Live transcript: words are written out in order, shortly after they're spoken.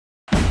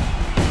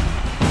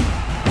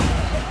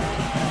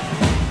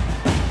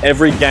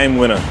Every game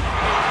winner.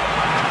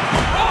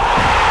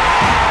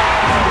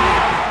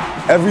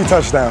 Every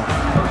touchdown.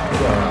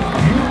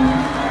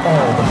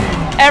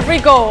 Every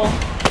goal.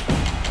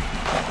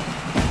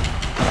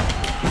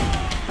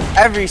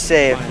 Every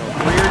save.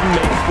 Reardon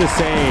makes the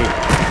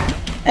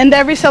save. And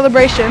every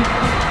celebration.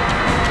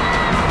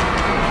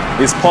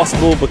 It's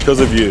possible because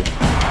of you.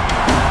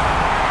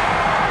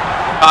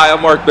 Hi,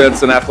 I'm Mark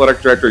Benson,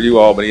 Athletic Director at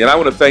UAlbany, and I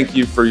want to thank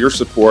you for your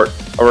support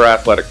of our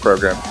athletic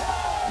program.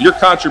 Your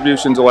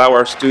contributions allow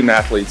our student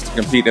athletes to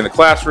compete in the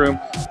classroom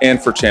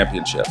and for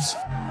championships.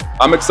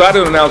 I'm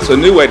excited to announce a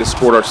new way to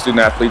support our student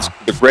athletes,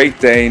 the Great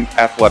Dane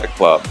Athletic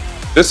Club.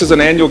 This is an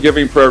annual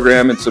giving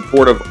program in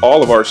support of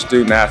all of our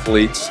student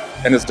athletes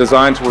and is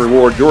designed to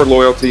reward your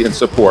loyalty and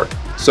support.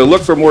 So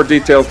look for more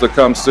details to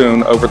come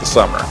soon over the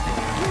summer.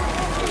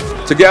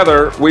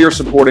 Together, we are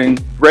supporting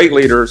great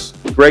leaders,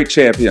 great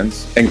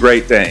champions, and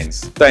great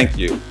Danes. Thank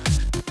you.